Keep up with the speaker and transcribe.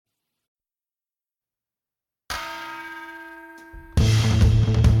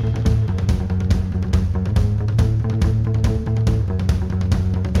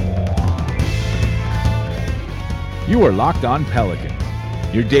You are Locked On Pelicans,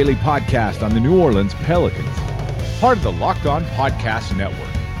 your daily podcast on the New Orleans Pelicans, part of the Locked On Podcast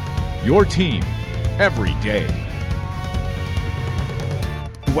Network, your team every day.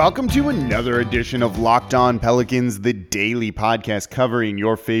 Welcome to another edition of Locked On Pelicans, the daily podcast covering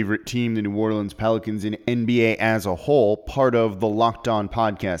your favorite team, the New Orleans Pelicans, and NBA as a whole, part of the Locked On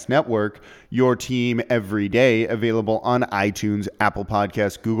Podcast Network, your team every day, available on iTunes, Apple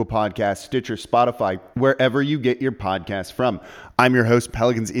Podcasts, Google Podcasts, Stitcher, Spotify, wherever you get your podcasts from. I'm your host,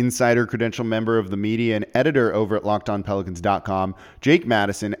 Pelicans Insider, credential member of the media and editor over at LockedOnPelicans.com, Jake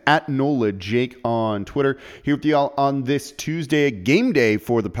Madison, at NOLA Jake on Twitter, here with y'all on this Tuesday, game day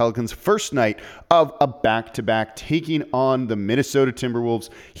for the Pelicans' first night of a back-to-back, taking on the Minnesota Timberwolves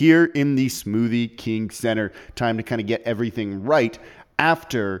here in the Smoothie King Center. Time to kind of get everything right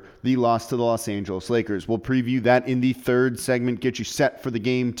after the loss to the Los Angeles Lakers. We'll preview that in the third segment, get you set for the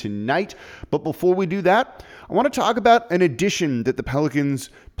game tonight. But before we do that, I want to talk about an addition that the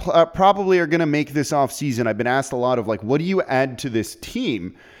Pelicans probably are going to make this offseason. I've been asked a lot of, what do you add to this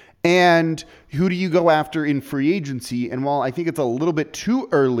team? And who do you go after in free agency? And while I think it's a little bit too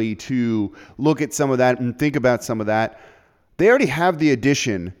early to look at some of that and think about some of that, they already have the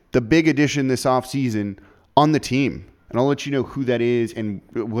addition, the big addition this offseason on the team. And I'll let you know who that is and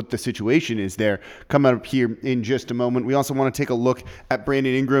what the situation is there coming up here in just a moment. We also want to take a look at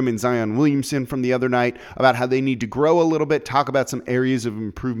Brandon Ingram and Zion Williamson from the other night, about how they need to grow a little bit, talk about some areas of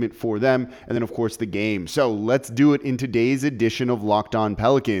improvement for them, and then, of course, the game. So let's do it in today's edition of Locked On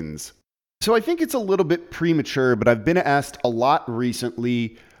Pelicans. So I think it's a little bit premature, but I've been asked a lot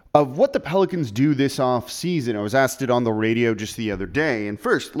recently of what the Pelicans do this offseason. I was asked it on the radio just the other day. And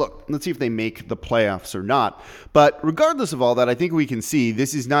first, look, let's see if they make the playoffs or not. But regardless of all that, I think we can see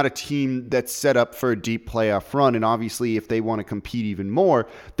this is not a team that's set up for a deep playoff run. And obviously, if they want to compete even more,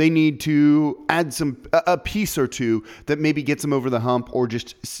 they need to add a piece or two that maybe gets them over the hump or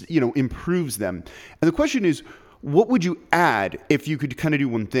just, improves them. And the question is, what would you add if you could kind of do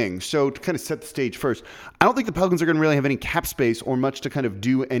one thing? So to kind of set the stage first, I don't think the Pelicans are going to really have any cap space or much to kind of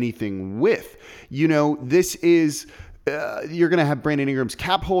do anything with. This is, you're going to have Brandon Ingram's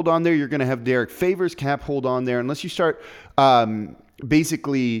cap hold on there. You're going to have Derek Favors' cap hold on there. Unless you start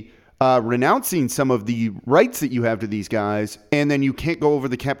renouncing some of the rights that you have to these guys, and then you can't go over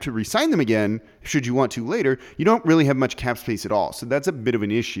the cap to re-sign them again, should you want to later, you don't really have much cap space at all. So that's a bit of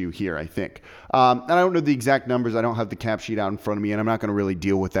an issue here, I think. And I don't know the exact numbers. I don't have the cap sheet out in front of me, and I'm not going to really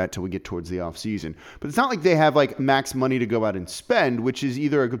deal with that till we get towards the offseason. But it's not like they have max money to go out and spend, which is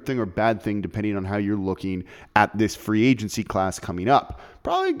either a good thing or bad thing, depending on how you're looking at this free agency class coming up.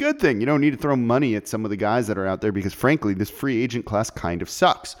 Probably a good thing. You don't need to throw money at some of the guys that are out there because, frankly, this free agent class kind of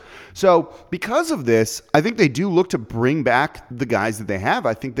sucks. So because of this, I think they do look to bring back the guys that they have.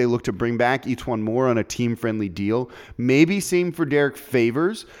 I think they look to bring back each one more on a team-friendly deal. Maybe same for Derek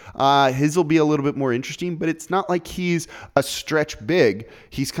Favors. His will be a little bit more interesting, but it's not like he's a stretch big.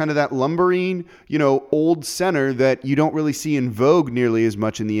 He's kind of that lumbering, old center that you don't really see in vogue nearly as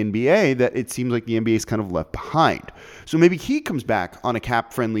much in the NBA, that it seems like the NBA is kind of left behind. So maybe he comes back on a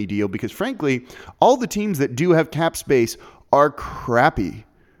cap-friendly deal because, frankly, all the teams that do have cap space are crappy.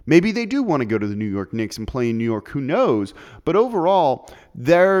 Maybe they do want to go to the New York Knicks and play in New York. Who knows? But overall,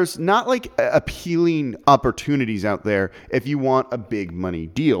 there's not appealing opportunities out there if you want a big money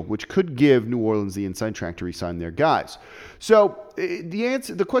deal, which could give New Orleans the inside track to re-sign their guys. So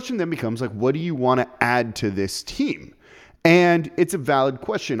the question then becomes, what do you want to add to this team? And it's a valid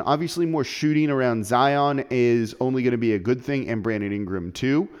question. Obviously, more shooting around Zion is only going to be a good thing, and Brandon Ingram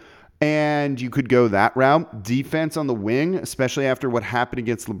too. And you could go that route. Defense on the wing, especially after what happened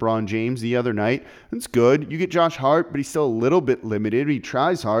against LeBron James the other night, that's good. You get Josh Hart, but he's still a little bit limited. He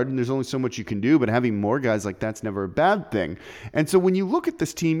tries hard, and there's only so much you can do, but having more guys like that's never a bad thing. And so when you look at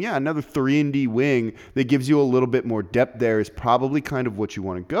this team, another 3-and-D wing that gives you a little bit more depth there is probably kind of what you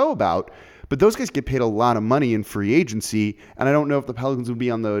want to go about. But those guys get paid a lot of money in free agency, and I don't know if the Pelicans would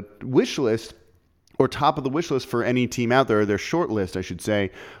be on the wish list or top of the wish list for any team out there, or their short list, I should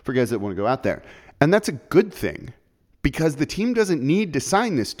say, for guys that want to go out there. And that's a good thing because the team doesn't need to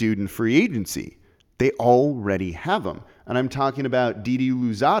sign this dude in free agency. They already have him. And I'm talking about Didi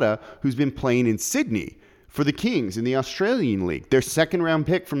Louzada, who's been playing in Sydney for the Kings in the Australian League, their second-round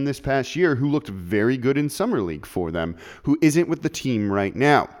pick from this past year, who looked very good in Summer League for them, who isn't with the team right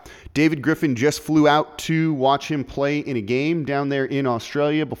now. David Griffin just flew out to watch him play in a game down there in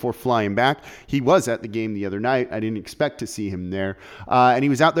Australia before flying back. He was at the game the other night. I didn't expect to see him there. And he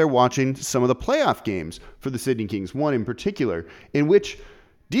was out there watching some of the playoff games for the Sydney Kings, one in particular, in which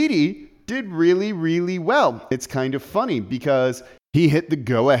Didi did really, really well. It's kind of funny because He hit the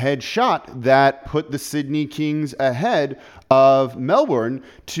go-ahead shot that put the Sydney Kings ahead of Melbourne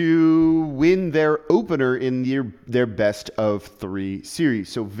to win their opener in their best of 3 series.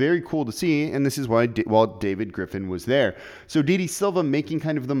 So very cool to see, and this is why David Griffin was there. So Didi Silva making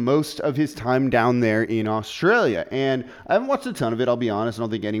kind of the most of his time down there in Australia. And I haven't watched a ton of it, I'll be honest. I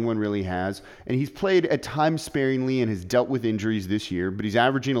don't think anyone really has. And he's played at times sparingly and has dealt with injuries this year, but he's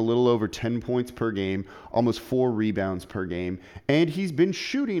averaging a little over 10 points per game, almost 4 rebounds per game, and he's been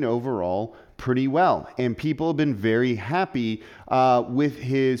shooting overall pretty well. And people have been very happy with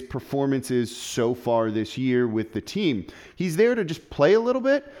his performances so far this year with the team. He's there to just play a little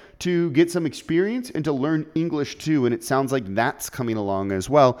bit, to get some experience, and to learn English too. And it sounds like that's coming along as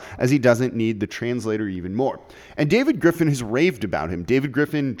well, as he doesn't need the translator even more. And David Griffin has raved about him. David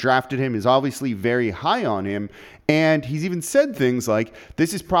Griffin drafted him, is obviously very high on him. And he's even said things like,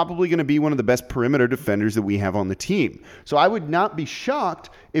 this is probably going to be one of the best perimeter defenders that we have on the team. So I would not be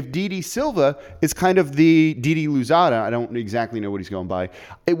shocked if Didi Silva is kind of the Didi Louzada. I don't exactly know what he's going by.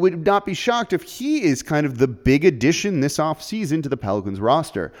 It would not be shocked if he is kind of the big addition this offseason to the Pelicans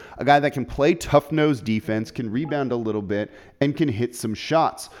roster. A guy that can play tough-nosed defense, can rebound a little bit, and can hit some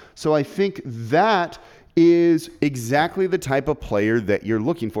shots. So I think that is exactly the type of player that you're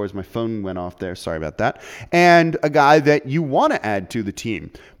looking for. As my phone went off there, sorry about that. And a guy that you want to add to the team.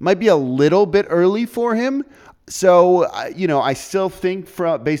 Might be a little bit early for him. So, I still think,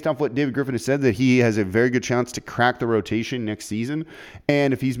 based off what David Griffin has said, that he has a very good chance to crack the rotation next season.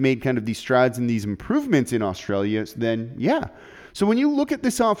 And if he's made kind of these strides and these improvements in Australia, then yeah. So when you look at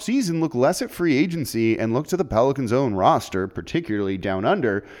this offseason, look less at free agency and look to the Pelicans' own roster, particularly down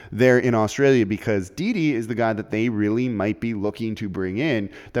under there in Australia, because Didi is the guy that they really might be looking to bring in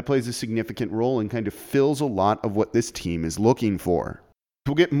that plays a significant role and kind of fills a lot of what this team is looking for.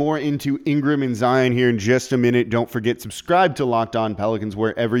 We'll get more into Ingram and Zion here in just a minute. Don't forget, subscribe to Locked On Pelicans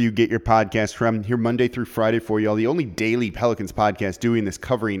wherever you get your podcast from. Here Monday through Friday for y'all. The only daily Pelicans podcast doing this,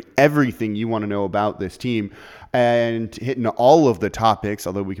 covering everything you want to know about this team and hitting all of the topics,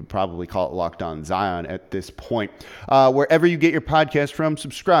 although we could probably call it Locked On Zion at this point. Wherever you get your podcast from,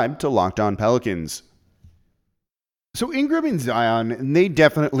 subscribe to Locked On Pelicans. So Ingram and Zion, they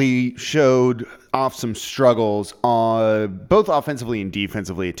definitely showed off some struggles, both offensively and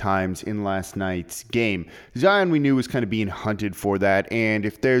defensively at times in last night's game. Zion, we knew, was kind of being hunted for that, and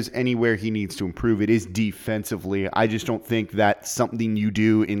if there's anywhere he needs to improve, it is defensively. I just don't think that's something you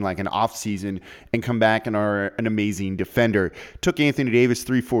do in like an offseason and come back and are an amazing defender. It took Anthony Davis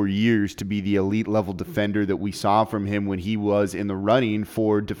 3-4 years to be the elite level defender that we saw from him when he was in the running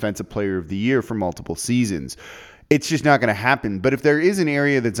for Defensive Player of the Year for multiple seasons. It's just not going to happen. But if there is an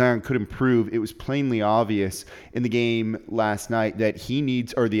area that Zion could improve, it was plainly obvious in the game last night that he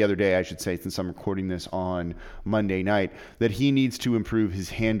needs, or the other day, I should say, since I'm recording this on Monday night, that he needs to improve his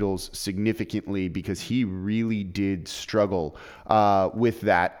handles significantly because he really did struggle with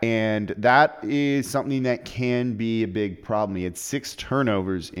that. And that is something that can be a big problem. He had 6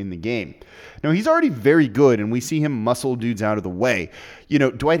 turnovers in the game. Now, he's already very good, and we see him muscle dudes out of the way.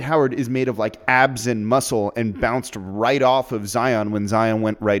 Dwight Howard is made of like abs and muscle and bounced right off of Zion when Zion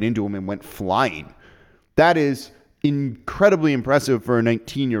went right into him and went flying. That is incredibly impressive for a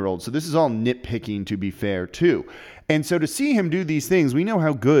 19-year-old. So this is all nitpicking, to be fair, too. And so to see him do these things, we know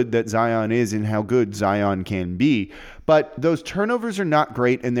how good that Zion is and how good Zion can be. But those turnovers are not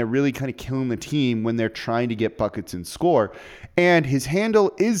great, and they're really kind of killing the team when they're trying to get buckets and score. And his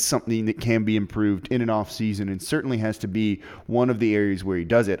handle is something that can be improved in an offseason and certainly has to be one of the areas where he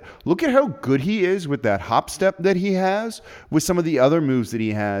does it. Look at how good he is with that hop step that he has, with some of the other moves that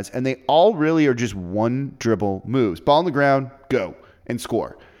he has, and they all really are just one dribble moves. Ball on the ground, go, and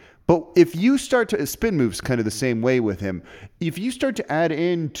score. But if you start to spin moves kind of the same way with him, if you start to add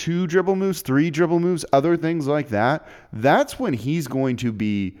in 2 dribble moves, 3 dribble moves, other things like that, that's when he's going to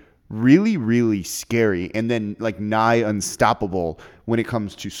be really, really scary and then like nigh unstoppable when it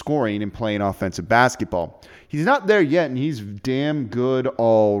comes to scoring and playing offensive basketball. He's not there yet, and he's damn good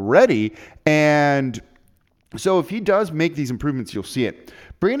already. And so if he does make these improvements, you'll see it.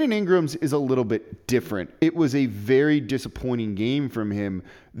 Brandon Ingram's is a little bit different. It was a very disappointing game from him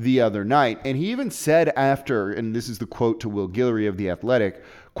the other night. And he even said after, and this is the quote to Will Guillory of The Athletic,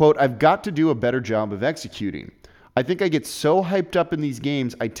 quote, "I've got to do a better job of executing. I think I get so hyped up in these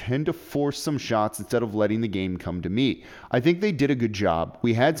games, I tend to force some shots instead of letting the game come to me. I think they did a good job.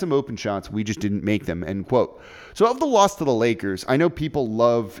 We had some open shots. We just didn't make them," end quote. So of the loss to the Lakers, I know people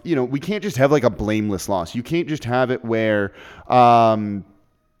love, we can't just have like a blameless loss. You can't just have it where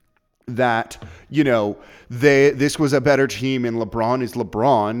that, this was a better team and LeBron is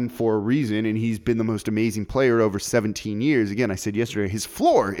LeBron for a reason, and he's been the most amazing player over 17 years. Again, I said yesterday, his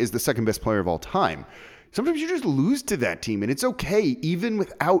floor is the second best player of all time. Sometimes you just lose to that team, and it's okay, even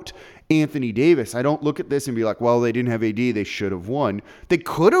without Anthony Davis. I don't look at this and be like, well, they didn't have AD, they should have won. They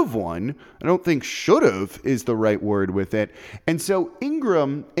could have won. I don't think should have is the right word with it. And so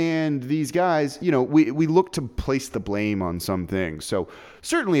Ingram and these guys, we look to place the blame on some things. So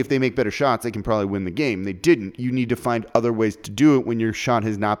certainly if they make better shots, they can probably win the game. They didn't. You need to find other ways to do it when your shot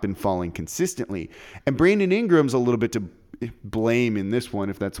has not been falling consistently. And Brandon Ingram's a little bit to blame in this one,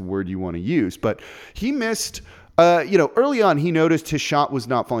 if that's a word you want to use. But he missed, early on, he noticed his shot was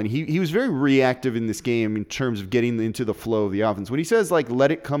not falling. He was very reactive in this game in terms of getting into the flow of the offense. When he says, let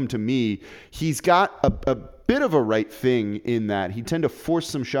it come to me, he's got a bit of a right thing in that. He tend to force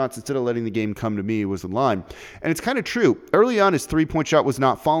some shots instead of letting the game come to me was the line. And it's kind of true. Early on, his three-point shot was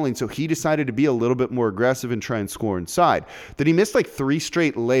not falling, so he decided to be a little bit more aggressive and try and score inside. Then he missed 3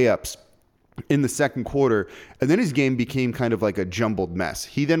 straight layups in the second quarter, and then his game became kind of like a jumbled mess.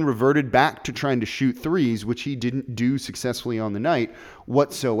 He then reverted back to trying to shoot threes, which he didn't do successfully on the night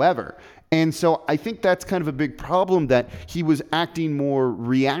whatsoever. And so I think that's kind of a big problem, that he was acting more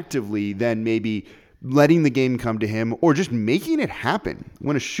reactively than maybe letting the game come to him or just making it happen.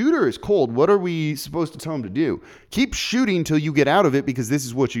 When a shooter is cold, what are we supposed to tell him to do? Keep shooting till you get out of it, because this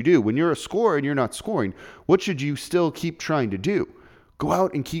is what you do. When you're a scorer and you're not scoring, what should you still keep trying to do? Go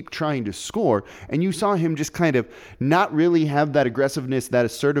out and keep trying to score. And you saw him just kind of not really have that aggressiveness, that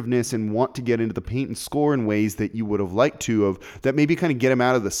assertiveness, and want to get into the paint and score in ways that you would have liked to have, that maybe kind of get him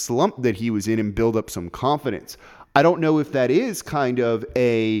out of the slump that he was in and build up some confidence. I don't know if that is kind of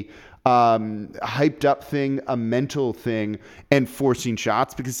a hyped up thing, a mental thing, and forcing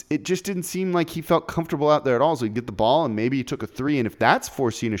shots, because it just didn't seem like he felt comfortable out there at all. So he'd get the ball and maybe he took a three. And if that's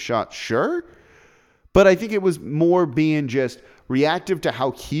forcing a shot, sure. But I think it was more being just reactive to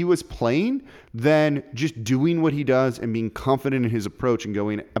how he was playing than just doing what he does and being confident in his approach and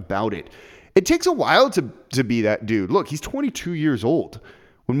going about it. It takes a while to be that dude. Look, he's 22 years old.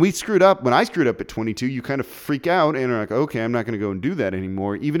 When I screwed up at 22, you kind of freak out and are like, okay, I'm not going to go and do that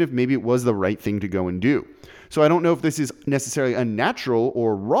anymore, even if maybe it was the right thing to go and do. So I don't know if this is necessarily unnatural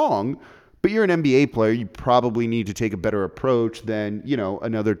or wrong, but you're an NBA player. You probably need to take a better approach than,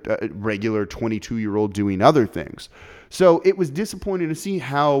 another regular 22-year-old doing other things. So it was disappointing to see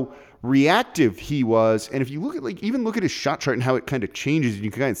how reactive he was. And if you look at even look at his shot chart and how it kind of changes, you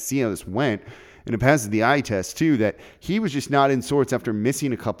can kind of see how this went. And it passes the eye test too, that he was just not in sorts after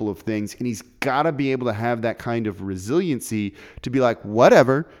missing a couple of things. And he's got to be able to have that kind of resiliency to be like,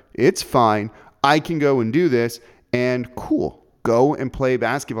 whatever, it's fine. I can go and do this, and cool. Go and play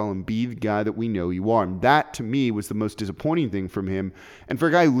basketball and be the guy that we know you are. And that, to me, was the most disappointing thing from him. And for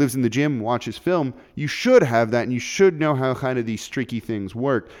a guy who lives in the gym, watches film, you should have that, and you should know how kind of these streaky things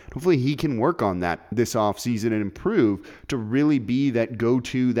work. Hopefully he can work on that this offseason and improve to really be that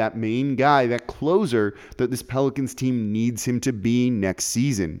go-to, that main guy, that closer that this Pelicans team needs him to be next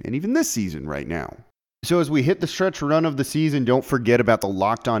season, and even this season right now. So as we hit the stretch run of the season, don't forget about the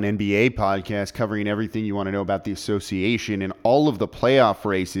Locked On NBA podcast covering everything you want to know about the association and all of the playoff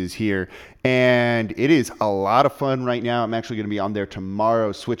races here. And it is a lot of fun right now. I'm actually going to be on there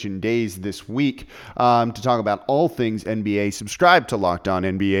tomorrow, switching days this week to talk about all things NBA. Subscribe to Locked On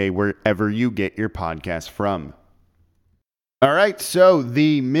NBA wherever you get your podcast from. All right, so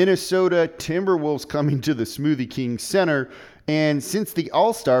the Minnesota Timberwolves coming to the Smoothie King Center. And since the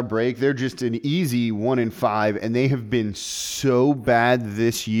All-Star break, they're just an easy 1-5, and they have been so bad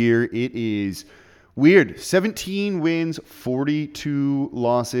this year. It is weird. 17 wins, 42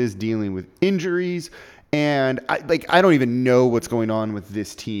 losses, dealing with injuries. And I don't even know what's going on with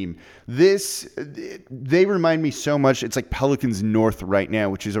this team. They remind me so much. It's like Pelicans North right now,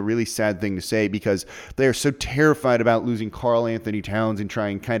 which is a really sad thing to say because they are so terrified about losing Karl Anthony Towns and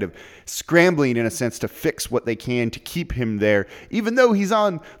trying kind of scrambling in a sense to fix what they can to keep him there, even though he's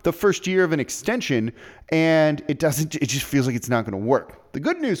on the first year of an extension and it just feels like it's not going to work. The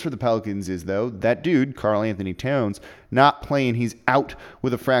good news for the Pelicans is, though, that dude, Karl Anthony Towns, not playing. He's out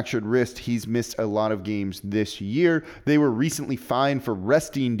with a fractured wrist. He's missed a lot of games this year. They were recently fined for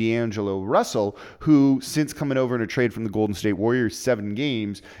resting D'Angelo Russell, who, since coming over in a trade from the Golden State Warriors, 7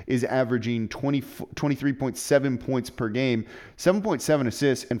 games, is averaging 23.7 points per game, 7.7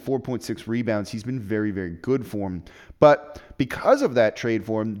 assists, and 4.6 rebounds. He's been very, very good for him. But because of that trade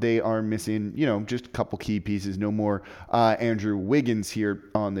for him, they are missing, just a couple key pieces. No more Andrew Wiggins here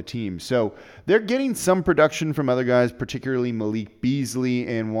on the team. So they're getting some production from other guys, particularly Malik Beasley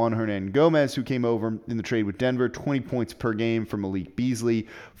and Juan Hernangomez, who came over in the trade with Denver. 20 points per game for Malik Beasley,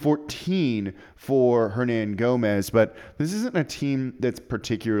 14 for Hernangomez. But this isn't a team that's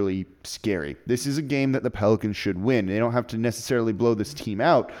particularly scary. This is a game that the Pelicans should win. They don't have to necessarily blow this team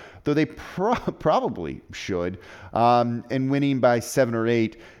out, though they probably should. And winning by 7 or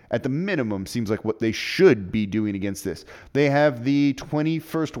 8 at the minimum seems like what they should be doing against this. They have the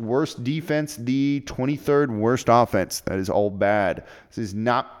 21st worst defense, the 23rd worst offense. That is all bad. This is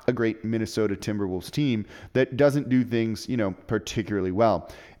not a great Minnesota Timberwolves team that doesn't do things, particularly well.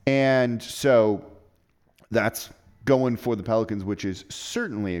 And so that's going for the Pelicans, which is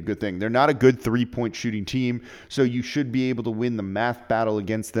certainly a good thing. They're not a good three-point shooting team, so you should be able to win the math battle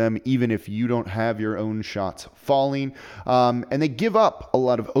against them, even if you don't have your own shots falling. And they give up a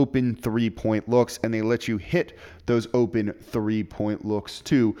lot of open three-point looks, and they let you hit those open three-point looks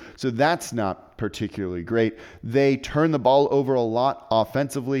too. So that's not particularly great. They turn the ball over a lot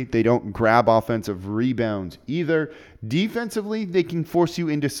offensively. They don't grab offensive rebounds either. Defensively, they can force you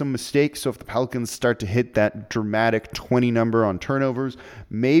into some mistakes. So if the Pelicans start to hit that dramatic 20 number on turnovers,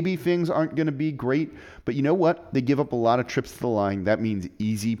 maybe things aren't going to be great. But you know what? They give up a lot of trips to the line. That means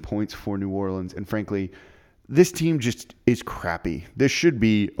easy points for New Orleans. And frankly, this team just is crappy. This should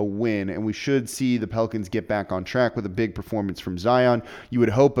be a win, and we should see the Pelicans get back on track with a big performance from Zion. You would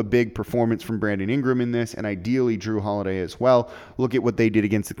hope a big performance from Brandon Ingram in this, and ideally Drew Holiday as well. Look at what they did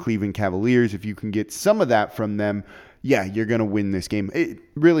against the Cleveland Cavaliers. If you can get some of that from them, yeah, you're going to win this game. It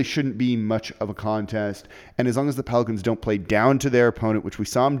really shouldn't be much of a contest. And as long as the Pelicans don't play down to their opponent, which we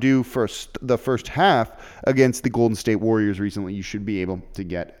saw them do the first half against the Golden State Warriors recently, you should be able to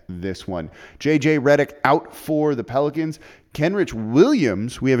get this one. J.J. Redick out for the Pelicans. Kenrich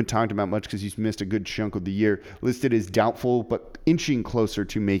Williams, we haven't talked about much because he's missed a good chunk of the year, listed as doubtful, but inching closer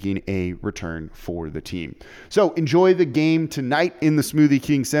to making a return for the team. So enjoy the game tonight in the Smoothie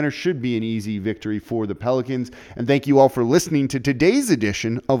King Center. Should be an easy victory for the Pelicans. And thank you all for listening to today's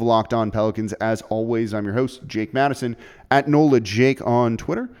edition of Locked On Pelicans. As always, I'm your host, Jake Madison, at NOLA Jake on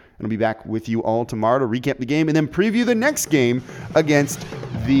Twitter. And I'll be back with you all tomorrow to recap the game and then preview the next game against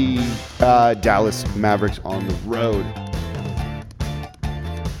the Dallas Mavericks on the road.